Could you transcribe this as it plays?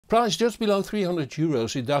Priced just below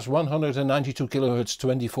 €300, it does 192 kHz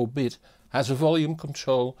 24-bit, has a volume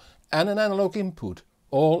control and an analog input,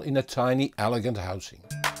 all in a tiny elegant housing.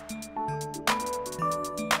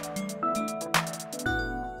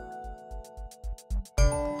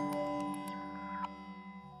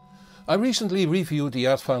 I recently reviewed the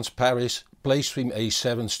advanced Paris PlayStream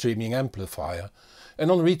A7 streaming amplifier,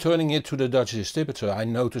 and on returning it to the Dutch distributor I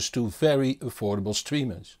noticed two very affordable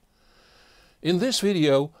streamers. In this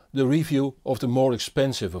video the review of the more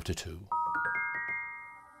expensive of the two.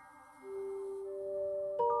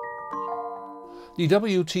 The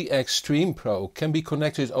WTX StreamerPro can be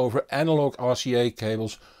connected over analog RCA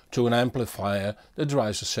cables to an amplifier that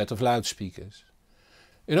drives a set of loudspeakers.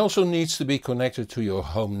 It also needs to be connected to your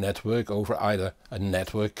home network over either a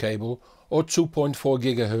network cable or 2.4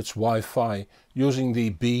 GHz Wi-Fi using the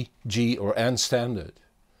B, G or N standard.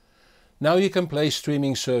 Now you can play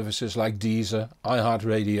streaming services like Deezer,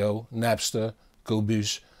 iHeartRadio, Napster,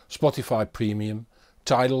 Qobuz, Spotify Premium,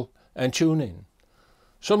 Tidal and TuneIn.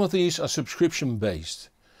 Some of these are subscription based.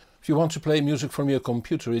 If you want to play music from your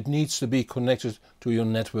computer, it needs to be connected to your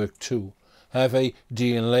network too. Have a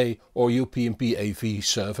DNLA or UPnP AV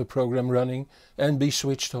server program running and be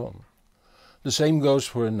switched on. The same goes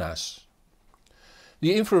for a NAS.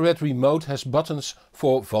 The infrared remote has buttons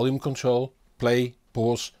for volume control, play,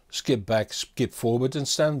 pause, skip back, skip forward and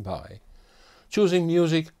standby. Choosing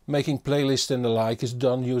music, making playlists and the like is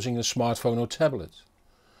done using a smartphone or tablet.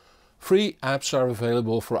 Free apps are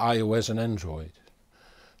available for iOS and Android.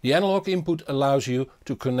 The analog input allows you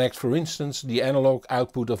to connect, for instance, the analog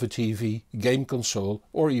output of a TV, game console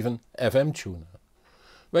or even FM tuner.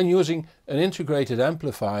 When using an integrated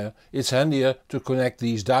amplifier, it's handier to connect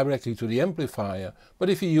these directly to the amplifier, but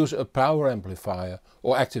if you use a power amplifier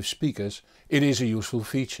or active speakers, it is a useful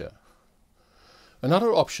feature.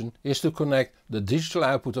 Another option is to connect the digital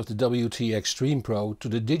output of the WTX StreamerPro to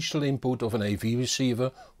the digital input of an AV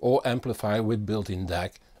receiver or amplifier with built-in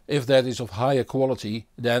DAC, if that is of higher quality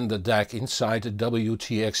than the DAC inside the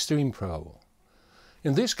WTX StreamerPro.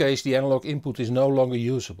 In this case the analog input is no longer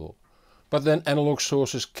usable, but then analog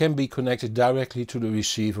sources can be connected directly to the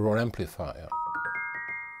receiver or amplifier.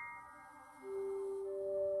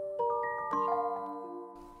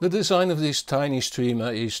 The design of this tiny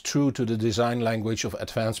streamer is true to the design language of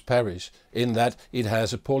advanced Paris, in that it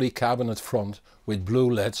has a polycarbonate front with blue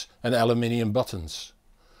LEDs and aluminium buttons.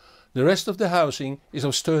 The rest of the housing is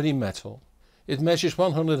of sturdy metal. It measures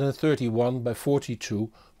 131 by 42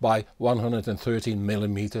 by 113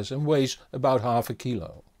 mm and weighs about half a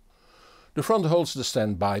kilo. The front holds the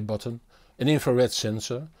standby button, an infrared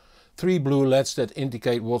sensor, 3 blue LEDs that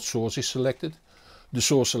indicate what source is selected, the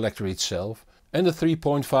source selector itself and a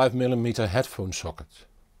 3.5 mm headphone socket.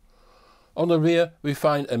 On the rear we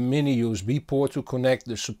find a mini USB port to connect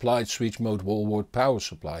the supplied switch mode wallboard power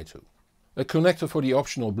supply to. A connector for the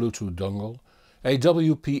optional Bluetooth dongle, a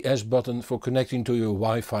WPS button for connecting to your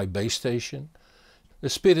Wi-Fi base station, a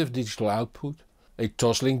SPDIF digital output, a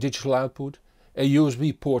Toslink digital output, a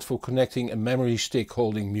USB port for connecting a memory stick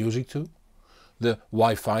holding music to, the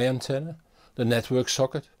Wi-Fi antenna, the network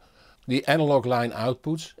socket, the analog line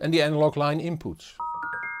outputs and the analog line inputs.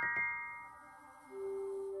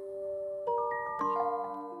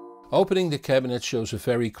 Opening the cabinet shows a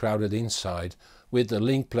very crowded inside with the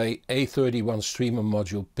LinkPlay A31 streamer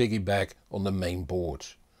module piggyback on the main board.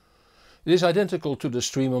 It is identical to the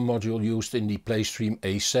streamer module used in the PlayStream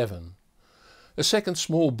A7. A second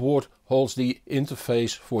small board holds the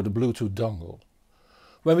interface for the Bluetooth dongle.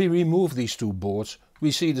 When we remove these two boards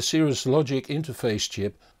we see the Cirrus Logic interface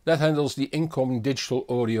chip that handles the incoming digital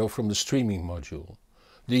audio from the streaming module,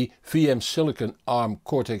 the VM Silicon ARM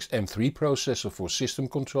Cortex M3 processor for system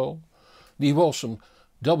control, the Wolfson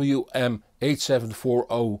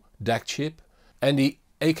WM8740 DAC chip and the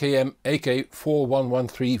AKM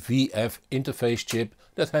AK4113VF interface chip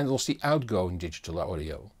that handles the outgoing digital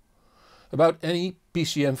audio. About any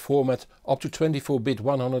PCM format up to 24-bit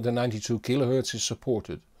 192 kHz is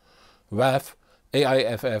supported. WAV,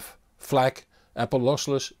 AIFF, FLAC, Apple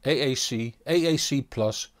Lossless, AAC,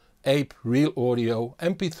 AAC+, APE, Real Audio,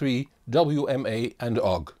 MP3, WMA and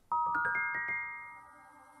OGG.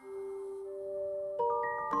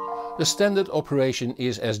 The standard operation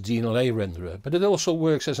is as DNLA renderer, but it also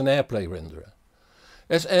works as an AirPlay renderer.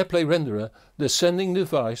 As AirPlay renderer, the sending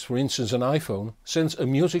device, for instance an iPhone, sends a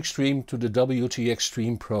music stream to the WTX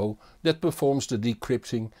StreamerPro that performs the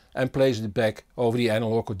decrypting and plays it back over the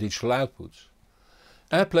analog or digital outputs.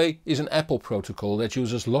 AirPlay is an Apple protocol that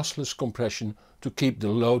uses lossless compression to keep the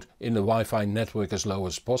load in the Wi-Fi network as low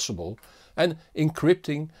as possible and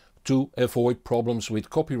encrypting to avoid problems with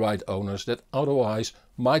copyright owners that otherwise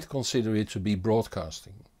might consider it to be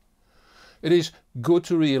broadcasting. It is good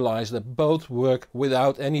to realize that both work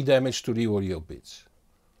without any damage to the audio bits.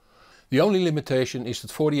 The only limitation is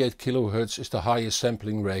that 48 kHz is the highest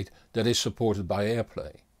sampling rate that is supported by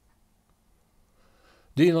AirPlay.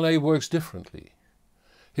 DNLA works differently.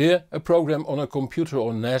 Here a program on a computer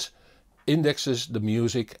or NAS indexes the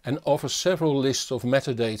music and offers several lists of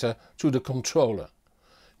metadata to the controller.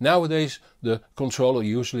 Nowadays the controller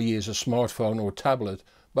usually is a smartphone or tablet,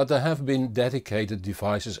 but there have been dedicated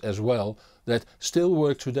devices as well that still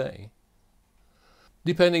work today.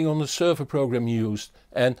 Depending on the server program used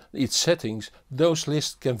and its settings, those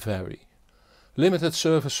lists can vary. Limited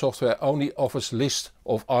server software only offers lists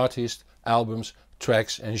of artists, albums,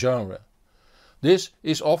 tracks and genre. This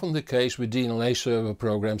is often the case with DNLA server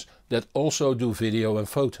programs that also do video and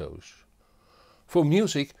photos. For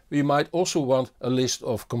music we might also want a list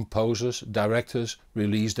of composers, directors,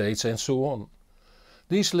 release dates and so on.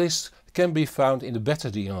 These lists can be found in the better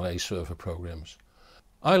DNLA server programs.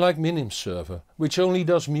 I like Minim server, which only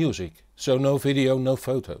does music, so no video, no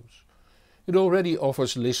photos. It already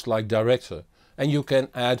offers lists like director, and you can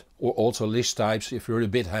add or alter list types if you're a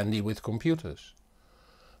bit handy with computers.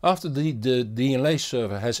 After the DNLA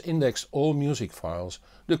server has indexed all music files,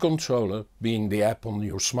 the controller, being the app on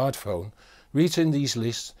your smartphone, reads in these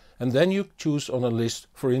lists and then you choose on a list,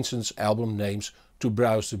 for instance album names, to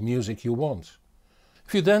browse the music you want.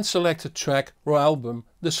 If you then select a track or album,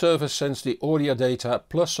 the server sends the audio data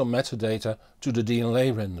plus some metadata to the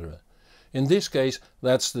DNLA renderer. In this case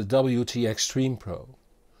that's the WTX StreamerPro.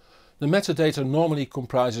 The metadata normally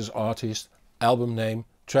comprises artist, album name,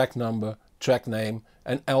 track number, track name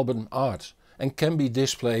and album art and can be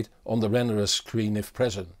displayed on the renderer screen if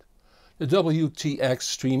present. The WTX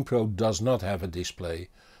StreamerPro does not have a display,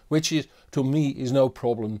 which to me is no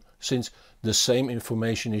problem since the same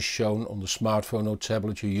information is shown on the smartphone or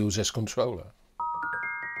tablet you use as controller.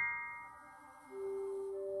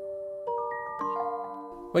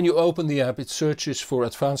 When you open the app it searches for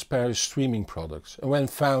advanced Paris streaming products and when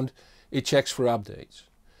found it checks for updates.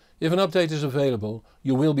 If an update is available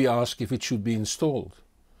you will be asked if it should be installed.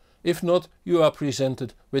 If not, you are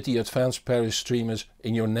presented with the advanced Paris streamers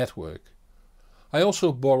in your network. I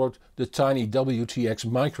also borrowed the tiny WTX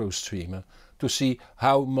micro streamer to see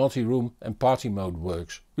how multi-room and party mode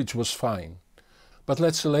works, which was fine. But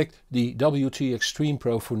let's select the WTX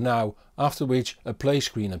StreamerPro for now, after which a play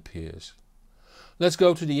screen appears. Let's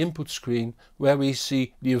go to the input screen where we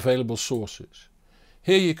see the available sources.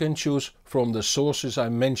 Here you can choose from the sources I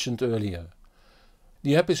mentioned earlier.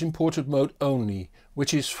 The app is in portrait mode only,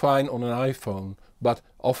 which is fine on an iPhone, but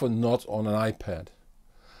often not on an iPad.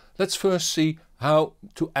 Let's first see how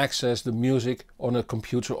to access the music on a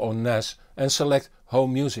computer or NAS and select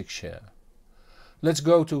Home Music Share. Let's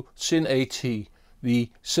go to SynAT, the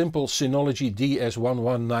simple Synology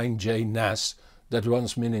DS119J NAS that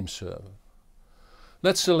runs Minim server.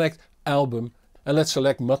 Let's select Album and let's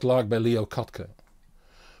select Mudlark by Leo Kottke.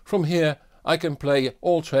 From here I can play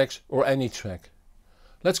all tracks or any track.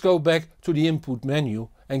 Let's go back to the input menu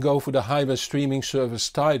and go for the high-res streaming service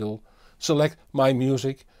Tidal, select My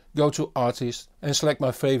Music, go to Artist and select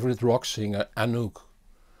my favorite rock singer Anouk.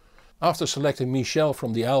 After selecting Michel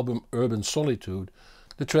from the album Urban Solitude,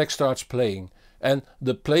 the track starts playing and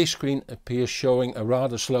the play screen appears showing a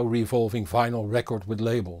rather slow revolving vinyl record with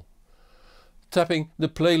label. Tapping the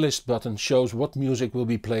playlist button shows what music will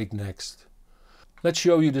be played next. Let's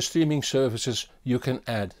show you the streaming services you can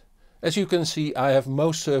add. As you can see I have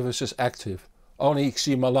most services active, only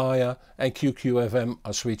Ximalaya and QQFM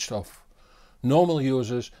are switched off. Normal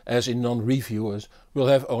users, as in non-reviewers, will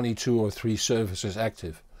have only 2 or 3 services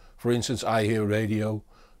active, for instance iHearRadio,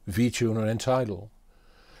 VTuner and Tidal.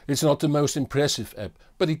 It's not the most impressive app,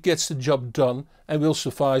 but it gets the job done and will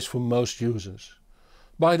suffice for most users.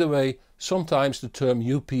 By the way, sometimes the term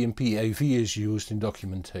UPnP AV is used in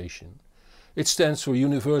documentation. It stands for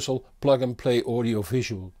Universal Plug and Play Audio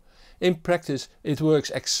Visual. In practice it works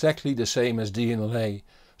exactly the same as DNLA,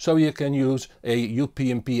 so you can use a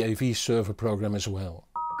UPnP AV server program as well.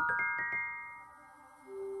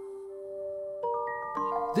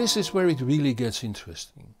 This is where it really gets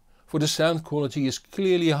interesting, for the sound quality is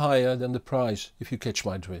clearly higher than the price, if you catch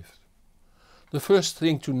my drift. The first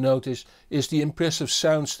thing to notice is the impressive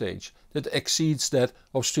soundstage that exceeds that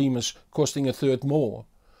of streamers costing a third more.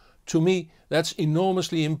 To me that's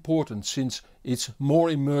enormously important since it's more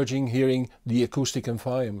emerging hearing the acoustic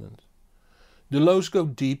environment. The lows go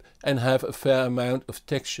deep and have a fair amount of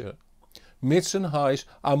texture. Mids and highs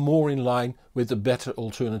are more in line with the better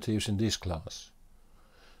alternatives in this class.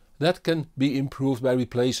 That can be improved by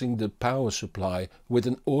replacing the power supply with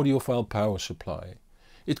an audiophile power supply.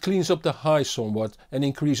 It cleans up the highs somewhat and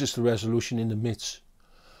increases the resolution in the mids.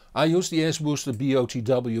 I use the S-Booster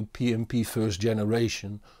BOTW PMP first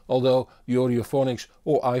generation, although the Audiophonics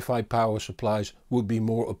or iFi power supplies would be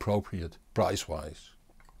more appropriate price wise.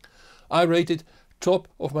 I rate it top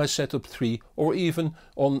of my setup 3 or even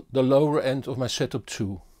on the lower end of my setup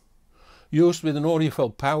 2. Used with an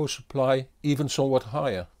audiophile power supply, even somewhat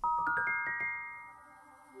higher.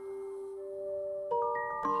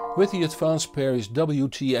 With the advanced Paris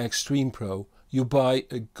WTX StreamerPro you buy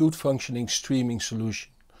a good functioning streaming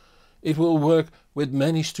solution. It will work with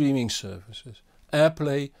many streaming services,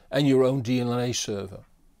 AirPlay and your own DNLA server.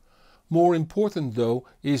 More important though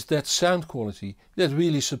is that sound quality that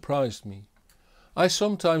really surprised me. I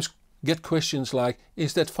sometimes get questions like,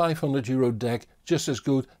 is that €500 DAC just as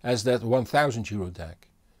good as that €1000 DAC?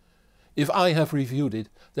 If I have reviewed it,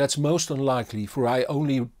 that's most unlikely, for I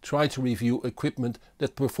only try to review equipment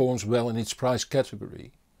that performs well in its price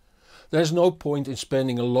category. There's no point in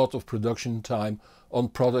spending a lot of production time on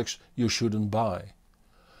products you shouldn't buy.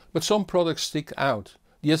 But some products stick out.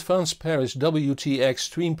 The advanced Paris WTX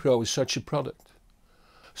StreamerPro is such a product.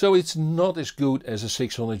 So it's not as good as a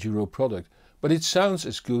 €600 product, but it sounds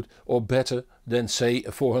as good or better than say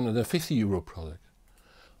a €450 product.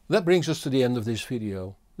 That brings us to the end of this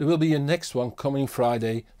video. There will be a next one coming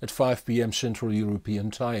Friday at 5 PM Central European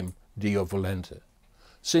Time, Dio Volente.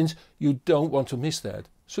 Since you don't want to miss that,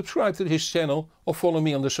 subscribe to his channel or follow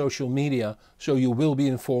me on the social media so you will be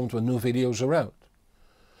informed when new videos are out.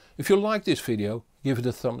 If you like this video, give it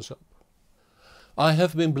a thumbs up. I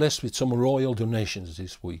have been blessed with some royal donations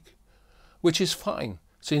this week, which is fine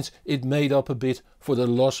since it made up a bit for the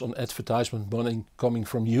loss on advertisement money coming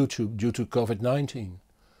from YouTube due to COVID-19.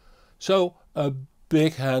 So a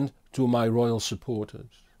big hand to my royal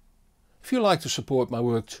supporters. If you like to support my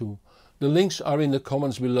work too, the links are in the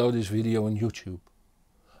comments below this video on YouTube.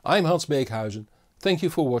 I'm Hans Beekhuizen, thank you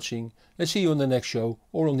for watching and see you on the next show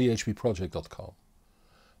or on thehbproject.com.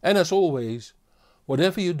 And as always,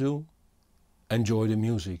 whatever you do, enjoy the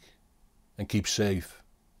music and keep safe.